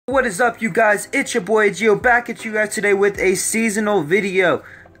What is up, you guys? It's your boy Gio back at you guys today with a seasonal video.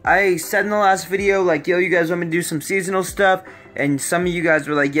 I said in the last video, like, yo, you guys want me to do some seasonal stuff? And some of you guys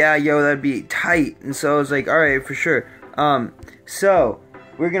were like, yeah, yo, that'd be tight. And so I was like, alright, for sure. So,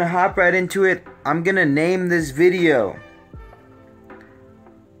 we're gonna hop right into it. I'm gonna name this video,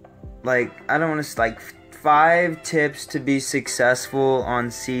 like, I don't want to, like, 5 tips to be successful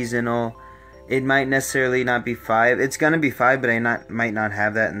on seasonal. It might necessarily not be 5. It's gonna be 5, but I might not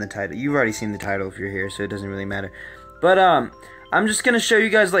have that in the title. You've already seen the title if you're here, so it doesn't really matter. But I'm just gonna show you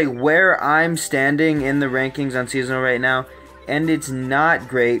guys like where I'm standing in the rankings on seasonal right now, and it's not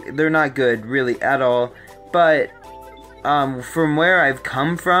great. They're not good really at all. But from where I've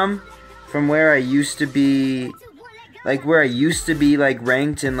come from where I used to be, like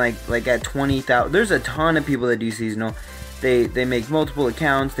ranked in like at 20,000. There's a ton of people that do seasonal. They make multiple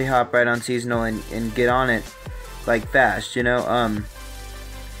accounts, they hop right on seasonal and get on it like fast, you know.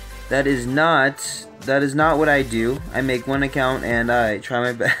 That is not what I do. I make one account and I try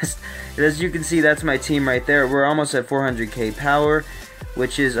my best. And as you can see, that's my team right there. We're almost at 400k power,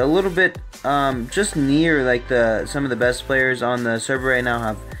 which is a little bit just near like some of the best players on the server right now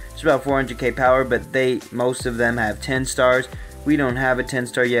have just about 400k power, but most of them have 10 stars. We don't have a 10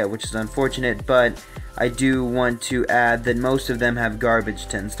 star yet, which is unfortunate, but I do want to add that most of them have garbage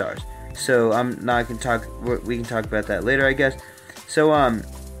 10 stars. So I'm not gonna talk. We can talk about that later, I guess. So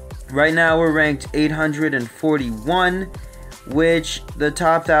right now we're ranked 841, which the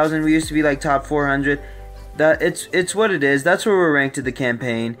top 1,000. We used to be like top 400. It's what it is. That's where we're ranked at the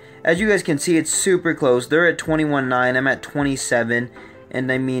campaign. As you guys can see, it's super close. They're at 21.9. I'm at 27,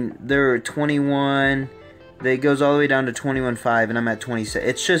 and I mean they're 21. It goes all the way down to 21.5, and I'm at 26.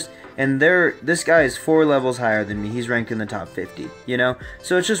 It's just, and this guy is 4 levels higher than me. He's ranked in the top 50, you know?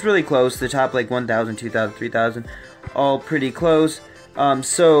 So it's just really close. The top, like, 1,000, 2,000, 3,000, all pretty close.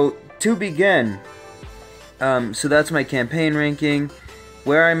 So, to begin, so that's my campaign ranking.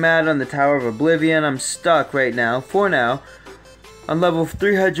 Where I'm at on the Tower of Oblivion, I'm stuck right now, for now, on level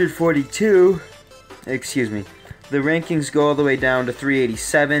 342. Excuse me. The rankings go all the way down to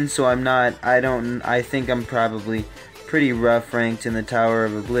 387, so I think I'm probably pretty rough ranked in the Tower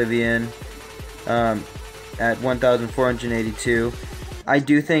of Oblivion at 1,482. I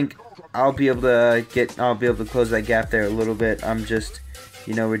do think I'll be able to close that gap there a little bit. I'm just,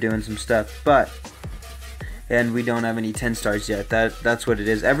 you know, we're doing some stuff, and we don't have any 10 stars yet. That's what it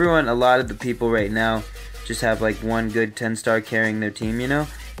is. A lot of the people right now just have like one good 10 star carrying their team, you know,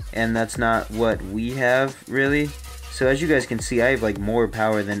 and that's not what we have really. So as you guys can see, I have like more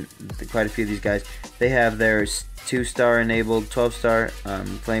power than quite a few of these guys. They have their 2-star enabled, 12-star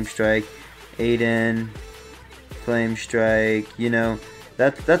Flame Strike, Aiden, Flame Strike, you know,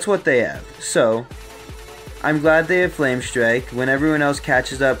 that's what they have. So I'm glad they have Flame Strike. When everyone else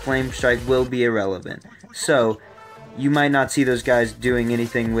catches up, Flame Strike will be irrelevant. So you might not see those guys doing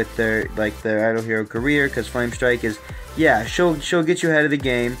anything with their idle hero career, because Flame Strike is, yeah, she'll get you ahead of the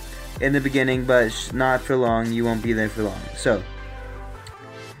game in the beginning, but not for long. You won't be there for long. So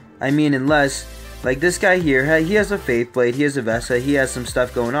I mean, unless like this guy here, he has a Faith Blade, he has a Vesa, he has some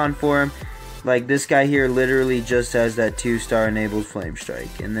stuff going on for him. Like this guy here literally just has that 2-star enabled Flame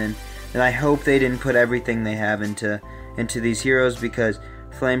Strike, and I hope they didn't put everything they have into these heroes, because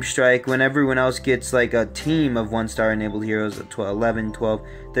Flame Strike, when everyone else gets like a team of 1-star enabled heroes, 11, 12,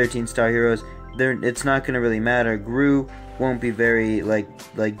 13-star heroes, it's not going to really matter. Gru won't be very like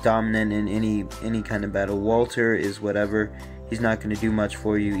dominant in any kind of battle. Walter is whatever. He's not going to do much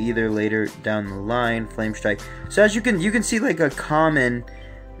for you either later down the line. Flame Strike. So as you can see, like a common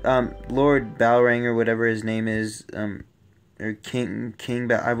Lord Balrang or whatever his name is, or King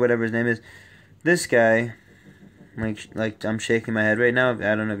whatever his name is. This guy, like I'm shaking my head right now.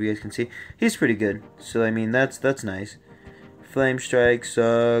 I don't know if you guys can see. He's pretty good. So I mean that's nice. Flame Strike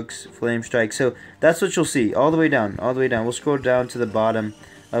sucks. Flame Strike. So that's what you'll see all the way down. We'll scroll down to the bottom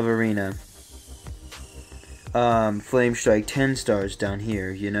of Arena. Flame Strike 10 stars down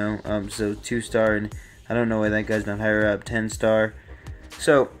here, you know. So 2-star, and I don't know why that guy's not higher up. 10-star.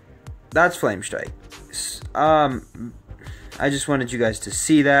 So that's Flame Strike. I just wanted you guys to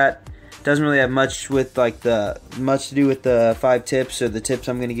see that. Doesn't really have much to do with the 5 tips or the tips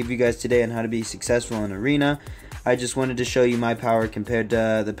I'm going to give you guys today on how to be successful in Arena. I just wanted to show you my power compared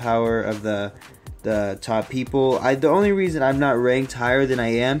to the power of the top people. The only reason I'm not ranked higher than I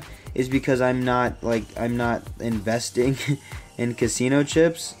am is because I'm not investing in casino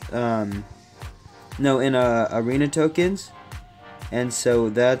chips. No, in arena tokens. And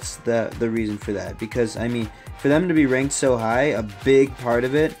so that's the reason for that. Because I mean, for them to be ranked so high, a big part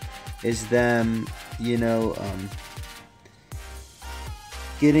of it is them, you know,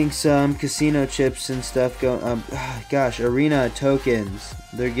 getting some casino chips and stuff going. Gosh, arena tokens.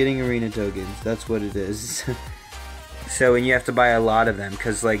 They're getting arena tokens. That's what it is. So, and you have to buy a lot of them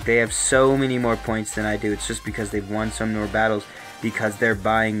because, like, they have so many more points than I do. It's just because they've won some more battles because they're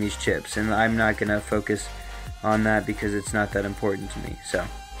buying these chips, and I'm not gonna focus on that because it's not that important to me. So,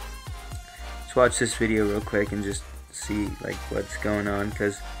 let's watch this video real quick and just see like what's going on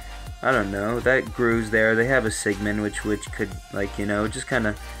because I don't know. That Gru's there. They have a Sigmund, which could, like, you know, just kind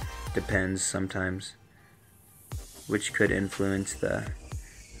of depends sometimes, which could influence the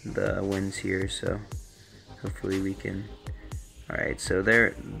wins here. So hopefully we can. All right. So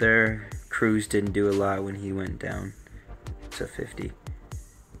their Cruz didn't do a lot when he went down. It's a 50.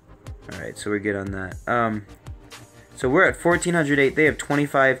 All right. So we're good on that. So we're at 1,408. They have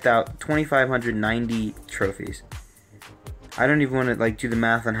 2,590 trophies. I don't even want to like do the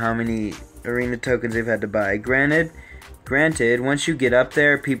math on how many arena tokens they've had to buy. Granted, once you get up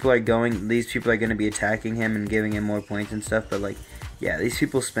there, these people are going to be attacking him and giving him more points and stuff. But like, yeah, these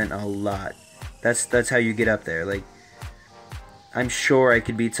people spent a lot. That's how you get up there. Like, I'm sure I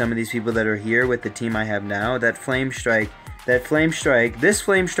could beat some of these people that are here with the team I have now. This Flame Strike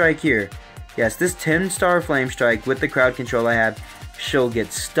here. Yes, this 10-star Flame Strike with the crowd control I have. She'll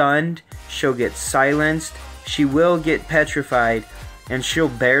get stunned. She'll get silenced. She will get petrified, and she'll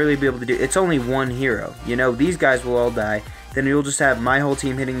barely be able to do. It's only one hero, you know. These guys will all die. Then you'll just have my whole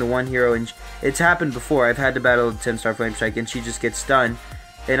team hitting the one hero, and it's happened before. I've had to battle a 10-star Flame Strike, and she just gets stunned.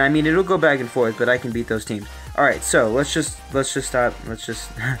 And I mean, it'll go back and forth, but I can beat those teams. All right, so let's just stop. Let's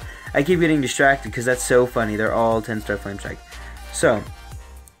just. I keep getting distracted because that's so funny. They're all 10-star Flame Strike. So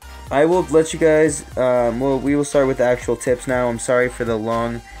I will let you guys. We will start with the actual tips now. I'm sorry for the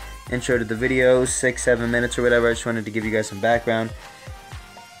long intro to the video, 6-7 minutes or whatever. I just wanted to give you guys some background.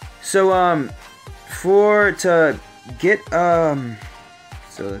 So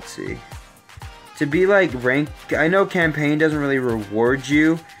so let's see, to be like ranked, I know campaign doesn't really reward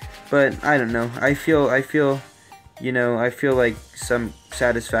you, but I don't know, I feel you know, I feel like some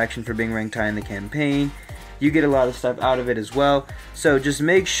satisfaction for being ranked high in the campaign. You get a lot of stuff out of it as well. So just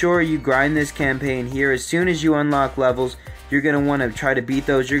make sure you grind this campaign here. As soon as you unlock levels, you're gonna want to try to beat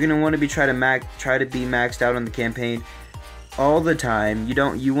those. You're gonna want to be try to be maxed out on the campaign all the time.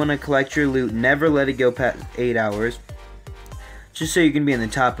 You want to collect your loot. Never let it go past 8 hours. Just so you can be in the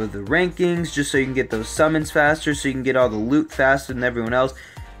top of the rankings. Just so you can get those summons faster. So you can get all the loot faster than everyone else.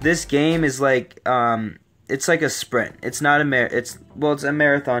 This game is like it's like a sprint. It's not a it's a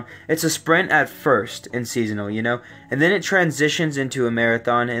marathon. It's a sprint at first in seasonal, you know, and then it transitions into a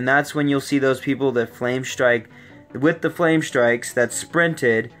marathon, and that's when you'll see those people that flame strike. With the flame strikes that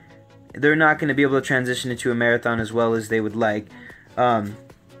sprinted, they're not going to be able to transition into a marathon as well as they would like.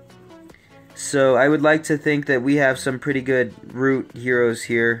 So I would like to think that we have some pretty good root heroes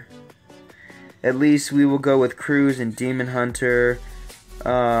here. At least we will go with Cruz and Demon Hunter,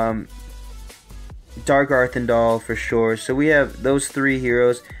 Dark Arthendal for sure. So we have those 3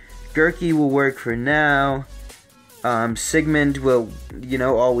 heroes. Gurki will work for now. Sigmund will, you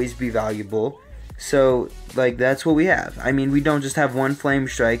know, always be valuable. So, like, that's what we have. I mean, we don't just have one Flame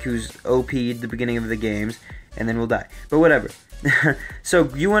Strike who's OP'd the beginning of the games, and then we'll die. But whatever.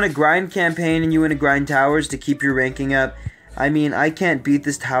 So, you want to grind campaign, and you want to grind towers to keep your ranking up. I mean, I can't beat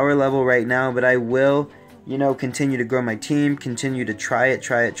this tower level right now, but I will, you know, continue to grow my team, continue to try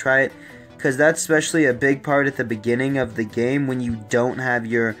it. Because that's especially a big part at the beginning of the game when you don't have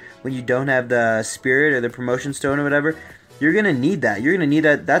the spirit or the promotion stone or whatever. You're going to need that. You're going to need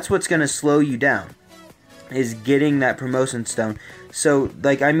that. That's what's going to slow you down, is getting that promotion stone. So,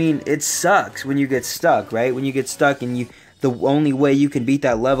 like, I mean, it sucks when you get stuck, right? When you get stuck and the only way you can beat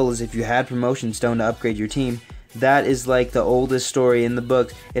that level is if you had promotion stone to upgrade your team. That is like the oldest story in the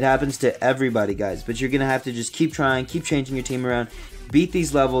book. It happens to everybody, guys. But you're going to have to just keep trying, keep changing your team around, beat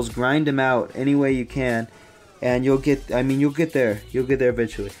these levels, grind them out any way you can, and you'll get there. You'll get there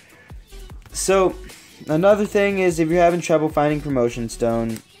eventually. So, another thing is, if you're having trouble finding promotion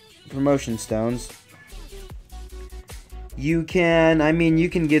stones, you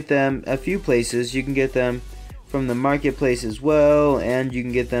can get them a few places. You can get them from the marketplace as well, and you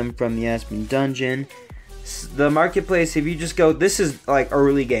can get them from the Aspen Dungeon. The marketplace, if you just go, this is like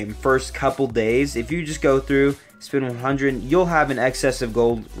early game, first couple days. If you just go through, spend 100, you'll have an excess of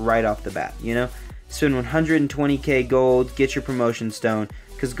gold right off the bat, you know? Spend 120k gold, get your promotion stone.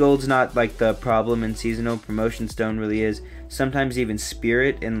 Because gold's not like the problem in seasonal. Promotion stone really is. Sometimes even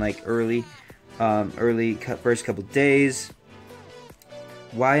spirit in like early first couple days.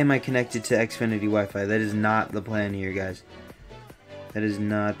 Why am I connected to Xfinity Wi-Fi? That is not the plan here, guys. That is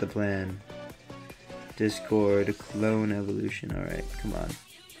not the plan. Discord, clone evolution. Alright, come on.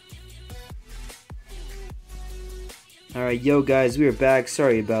 Alright, yo guys, we are back.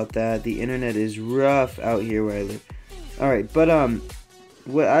 Sorry about that. The internet is rough out here where I live. Alright, but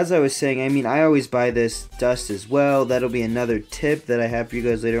as I was saying, I mean, I always buy this dust as well. That'll be another tip that I have for you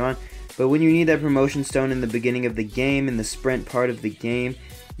guys later on. But when you need that promotion stone in the beginning of the game, in the sprint part of the game,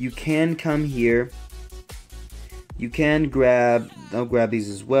 you can come here. You can grab, I'll grab these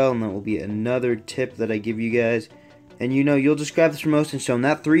as well, and that will be another tip that I give you guys. And you know, you'll just grab this promotion stone.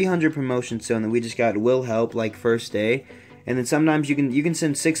 That 300 promotion stone that we just got will help, like first day. And then sometimes you can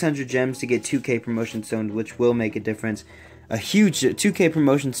send 600 gems to get 2k promotion stones, which will make a difference. A huge 2k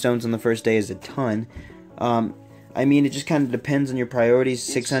promotion stones on the first day is a ton. I mean, it just kind of depends on your priorities.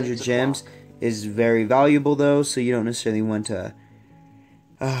 600 gems is very valuable though, so you don't necessarily want to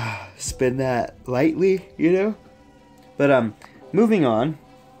spend that lightly, you know. But moving on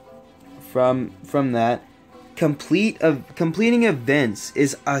from that. Completing events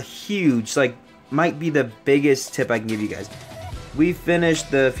is a huge, like, might be the biggest tip I can give you guys. We finished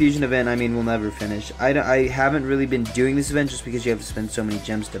the fusion event. I mean, we'll never finish. I haven't really been doing this event just because you have to spend so many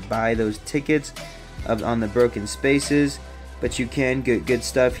gems to buy those tickets on the broken spaces. But you can get good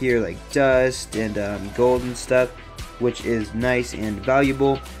stuff here like dust and gold and stuff, which is nice and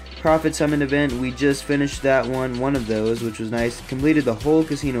valuable. Profit summon event, we just finished that one of those, which was nice. Completed the whole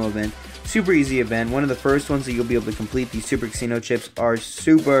casino event. Super easy event, one of the first ones that you'll be able to complete. These super casino chips are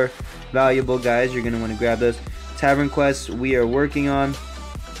super valuable, guys. You're going to want to grab those. Tavern quests we are working on.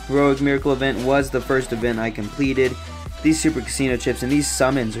 Heroic Miracle event was the first event I completed. These super casino chips and these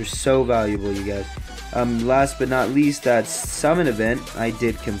summons are so valuable, you guys. Last but not least, that summon event I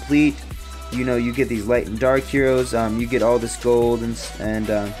did complete. You know, you get these light and dark heroes. You get all this gold and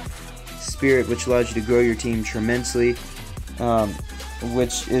spirit, which allows you to grow your team tremendously.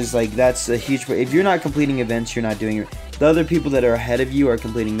 Which is like, that's a huge, if you're not completing events, you're not doing it. The other people that are ahead of you are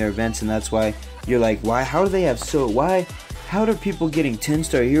completing their events, and that's why you're like, why, how do they have how are people getting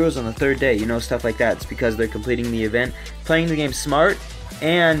 10-star heroes on the third day, you know, stuff like that. It's because they're completing the event, playing the game smart,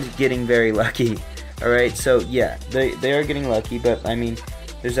 and getting very lucky. Alright, so yeah, they are getting lucky, but I mean,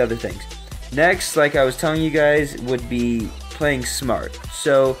 there's other things. Next, like I was telling you guys, would be playing smart.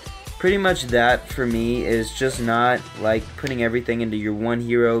 So pretty much that for me is just not like putting everything into your one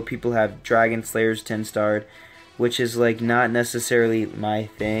hero. People have Dragon Slayers 10-starred, which is like not necessarily my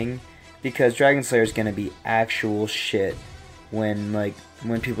thing, because Dragon Slayer is gonna be actual shit when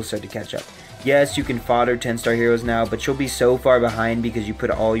people start to catch up. Yes, you can fodder 10-star heroes now, but you'll be so far behind because you put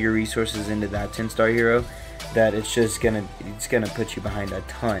all your resources into that 10-star hero that it's gonna put you behind a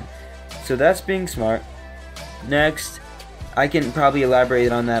ton. So that's being smart. Next, I can probably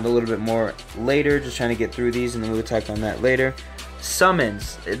elaborate on that a little bit more later, just trying to get through these, and then we'll talk on that later.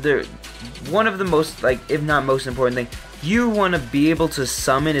 Summons, they're one of the most, like, if not most important thing. You want to be able to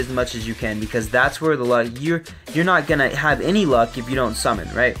summon as much as you can, because that's where the luck, you're not gonna have any luck if you don't summon,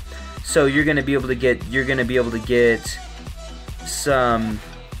 right? So you're gonna be able to get some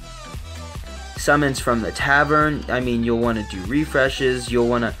summons from the tavern. I mean, you'll want to do refreshes, you'll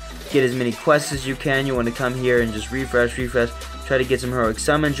want to get as many quests as you can. You want to come here and just refresh, try to get some heroic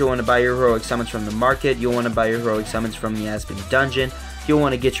summons. You'll want to buy your heroic summons from the market. You'll want to buy your heroic summons from the Aspen dungeon. You'll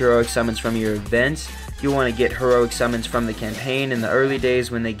want to get your heroic summons from your events. You'll want to get heroic summons from the campaign in the early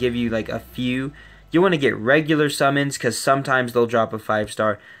days when they give you like a few. You want to get regular summons because sometimes they'll drop a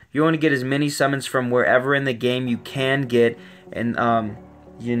 5-star. You want to get as many summons from wherever in the game you can get, and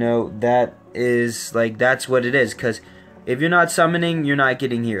you know, that is like, that's what it is, because if you're not summoning, you're not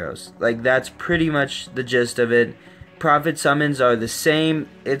getting heroes. Like, that's pretty much the gist of it. Profit summons are the same.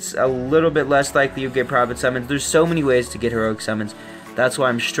 It's a little bit less likely you get profit summons. There's so many ways to get heroic summons. That's why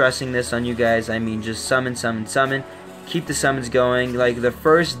I'm stressing this on you guys. I mean, just summon. Keep the summons going. Like, the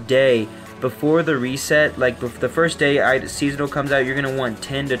first day before the reset, like the first day seasonal comes out, you're going to want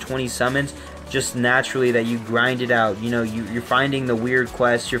 10 to 20 summons. Just naturally that you grind it out. You know, you're finding the weird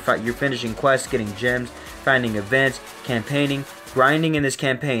quests. You're finishing quests, getting gems, finding events, campaigning, grinding in this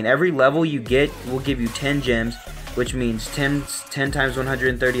campaign. Every level you get will give you 10 gems, which means 10 times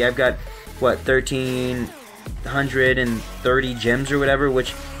 130. I've got, what, 1,330 gems or whatever,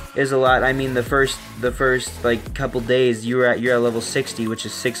 which is a lot. I mean, the first like couple days you're at level 60, which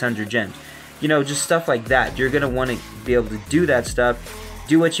is 600 gems. You know, just stuff like that. You're gonna want to be able to do that stuff.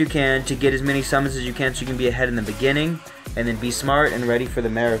 Do what you can to get as many summons as you can, so you can be ahead in the beginning, and then be smart and ready for the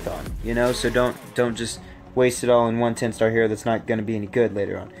marathon. You know, so don't just waste it all in one 10-star hero that's not gonna be any good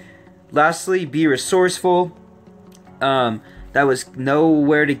later on. Lastly, be resourceful. That was know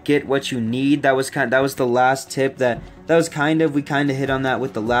where to get what you need. That was the last tip we kind of hit on that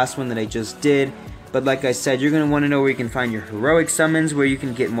with the last one that I just did. But like I said, you're gonna want to know where you can find your heroic summons, where you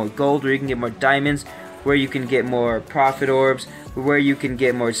can get more gold, where you can get more diamonds, where you can get more profit orbs, where you can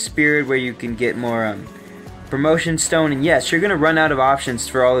get more spirit, where you can get more promotion stone. And yes, you're gonna run out of options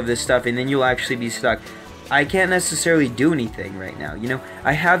for all of this stuff, and then you'll actually be stuck. I can't necessarily do anything right now. You know,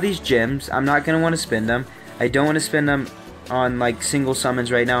 I have these gems. I'm not gonna want to spend them. I don't want to spend them on like single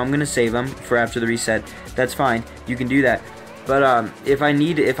summons right now. I'm gonna save them for after the reset. That's fine. You can do that. But if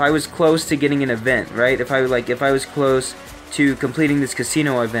I was close to getting an event, right? If I was close to completing this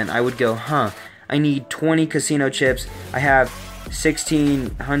casino event, I would go, I need 20 casino chips. I have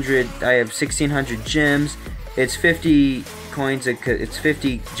 1600. I have 1600 gems. It's 50 coins. It's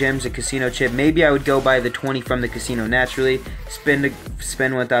 50 gems a casino chip. Maybe I would go buy the 20 from the casino naturally. Spend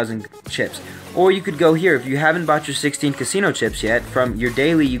 1000 chips. Or you could go here. If you haven't bought your 16 casino chips yet from your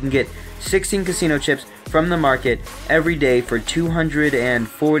daily, you can get 16 casino chips from the market every day for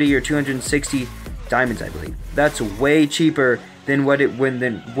 240 or 260 diamonds, I believe. That's way cheaper than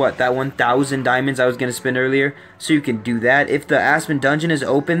that 1000 diamonds I was going to spend earlier. So you can do that. If the Aspen Dungeon is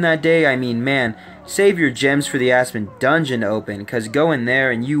open that day, I mean, man, save your gems for the Aspen Dungeon to open, because go in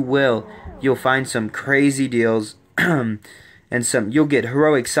there and you'll find some crazy deals. And you'll get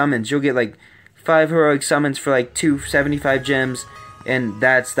heroic summons. You'll get like 5 heroic summons for like 275 gems, and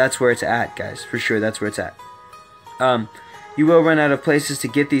that's where it's at, guys. For sure, that's where it's at. You will run out of places to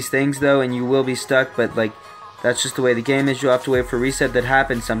get these things though, and you will be stuck, but like that's just the way the game is. You'll have to wait for a reset. That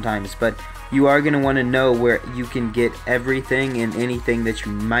happens sometimes, but you are going to want to know where you can get everything and anything that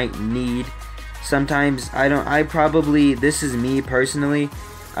you might need. Sometimes this is me personally,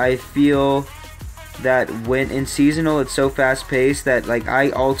 I feel that when in seasonal it's so fast paced that like I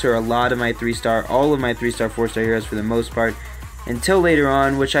alter a lot of my 3-star, all of my 3-star, 4-star heroes for the most part until later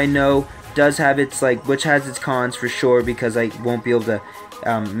on, which I know does have its which has its cons for sure, because I won't be able to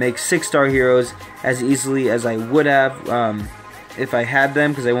make 6-star heroes as easily as I would have if I had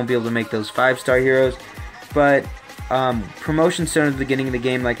them, because I won't be able to make those 5-star heroes. But promotion stone at the beginning of the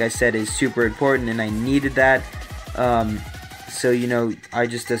game, like I said, is super important, and I needed that. So you know, I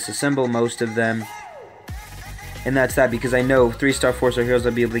just disassemble most of them. And that's that, because I know 3-star, 4-star heroes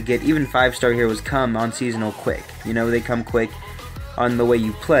I'll be able to get. Even 5-star heroes come on seasonal quick. You know, they come quick on the way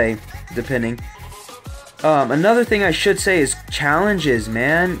you play, depending. Another thing I should say is challenges,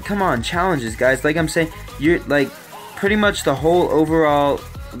 man. Come on, challenges, guys. Like I'm saying, you're like pretty much the whole overall,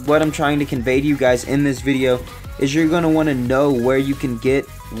 what I'm trying to convey to you guys in this video is you're going to want to know where you can get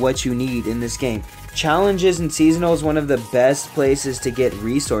what you need in this game. Challenges and seasonal is one of the best places to get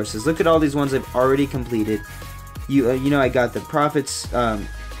resources. Look at all these ones I've already completed. You know, I got the profits,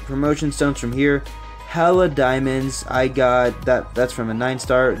 promotion stones from here, hella diamonds. I got that's from a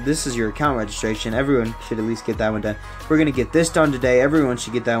 9-star. This is your account registration. Everyone should at least get that one done. We're gonna get this done today. Everyone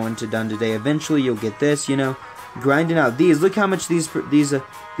should get that one done today. Eventually you'll get this, you know, grinding out these. Look how much these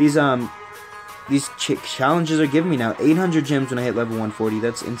challenges are giving me now. 800 gems when I hit level 140.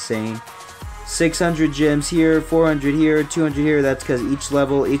 That's insane. 600 gems here, 400 here, 200 here. That's because each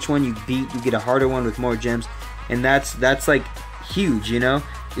level, each one you beat, you get a harder one with more gems. And that's like huge, you know.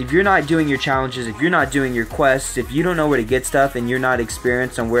 If you're not doing your challenges, if you're not doing your quests, if you don't know where to get stuff and you're not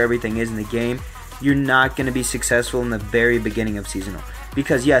experienced on where everything is in the game, you're not going to be successful in the very beginning of seasonal.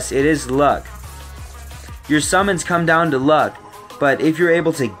 Because yes, it is luck. Your summons come down to luck. But if you're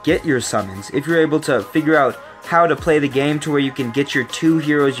able to get your summons, if you're able to figure out how to play the game to where you can get your 2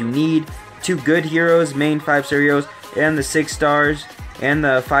 heroes you need, 2 good heroes, main 5-star heroes, and the 6 stars, and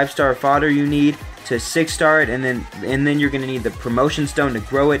the 5-star fodder you need, to 6-star it, and then you're gonna need the promotion stone to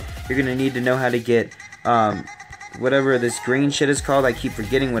grow it. You're gonna need to know how to get whatever this green shit is called. I keep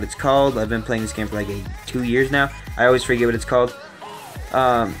forgetting what it's called. I've been playing this game for like 2 years now. I always forget what it's called.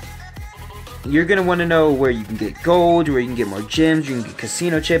 You're gonna want to know where you can get gold, where you can get more gems, you can get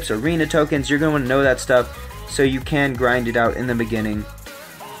casino chips, arena tokens. You're gonna want to know that stuff so you can grind it out in the beginning.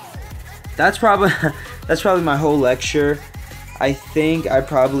 That's probably my whole lecture. I think I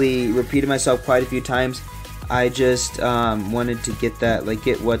probably repeated myself quite a few times. I just wanted to get that,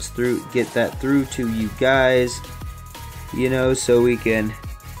 get that through to you guys, you know, so we can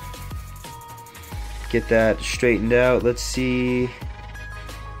get that straightened out. Let's see.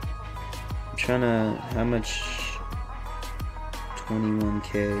 I'm trying to, how much?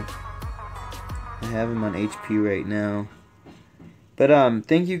 21k. I have him on HP right now. But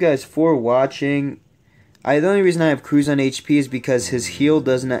thank you guys for watching. The only reason I have Cruz on HP is because his heal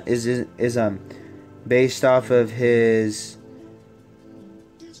is based off of his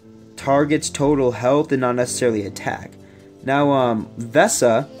target's total health and not necessarily attack. Now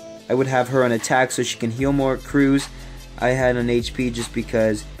Vesa, I would have her on attack so she can heal more. Cruz I had on HP just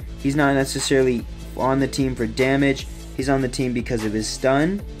because he's not necessarily on the team for damage. He's on the team because of his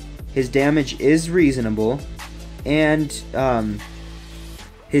stun. his damage is reasonable, and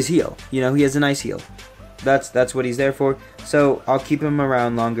his heal. You know, he has a nice heal. That's what he's there for. So I'll keep him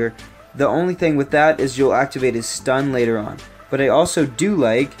around longer. The only thing with that is you'll activate his stun later on. But I also do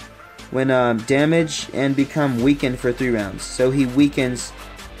like when damage and become weakened for 3 rounds. So he weakens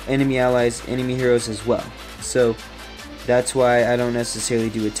enemy allies, enemy heroes as well. So that's why I don't necessarily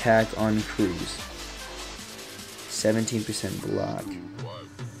do attack on Cruz. 17% block.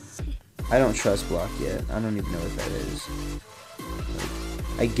 I don't trust block yet. I don't even know what that is.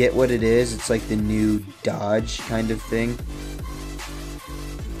 Like, I get what it is. It's like the new dodge kind of thing.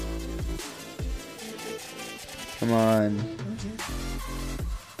 Come on.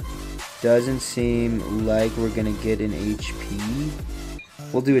 Doesn't seem like we're gonna get an HP.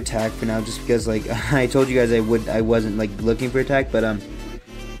 We'll do attack for now, just because, like, I told you guys I wasn't like looking for attack, but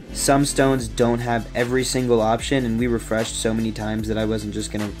some stones don't have every single option, and we refreshed so many times that I wasn't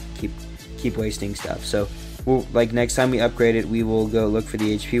just gonna keep wasting stuff. So we'll, like, next time we upgrade it, we will go look for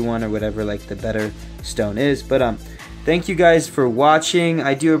the HP one or whatever, like, the better stone is. But thank you guys for watching.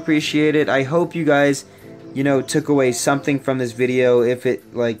 I do appreciate it. I hope you guys, you know, took away something from this video. If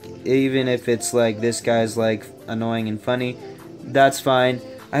it, like, even if it's like this guy's like annoying and funny, that's fine.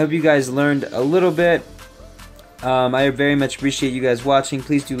 I hope you guys learned a little bit. I very much appreciate you guys watching.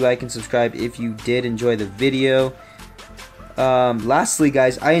 Please do like and subscribe if you did enjoy the video. Lastly,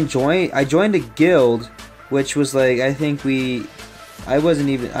 guys, I joined a guild, which was like, I think I wasn't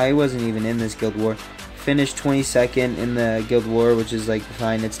even in this guild war. Finished 22nd in the guild war, which is like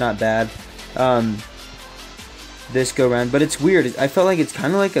fine. It's not bad. This go round, but it's weird. I felt like it's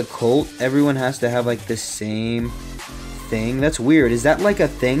kind of like a cult. Everyone has to have like the same thing. That's weird. Is that like a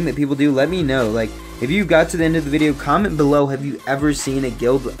thing that people do? Let me know. Like, if you got to the end of the video, comment below. Have you ever seen a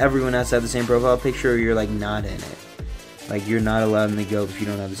guild where everyone has to have the same profile picture, or you're like not in it? Like, you're not allowed in the guild if you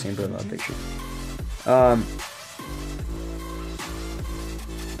don't have the same profile picture.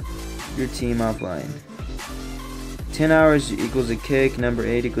 Your team offline. 10 hours equals a kick. Number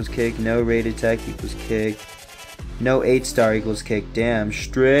 8 equals kick. No raid attack equals kick. No 8-star equals kick. Damn,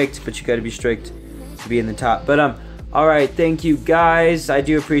 strict. But you gotta be strict to be in the top. But alright, thank you guys. I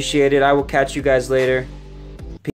do appreciate it. I will catch you guys later.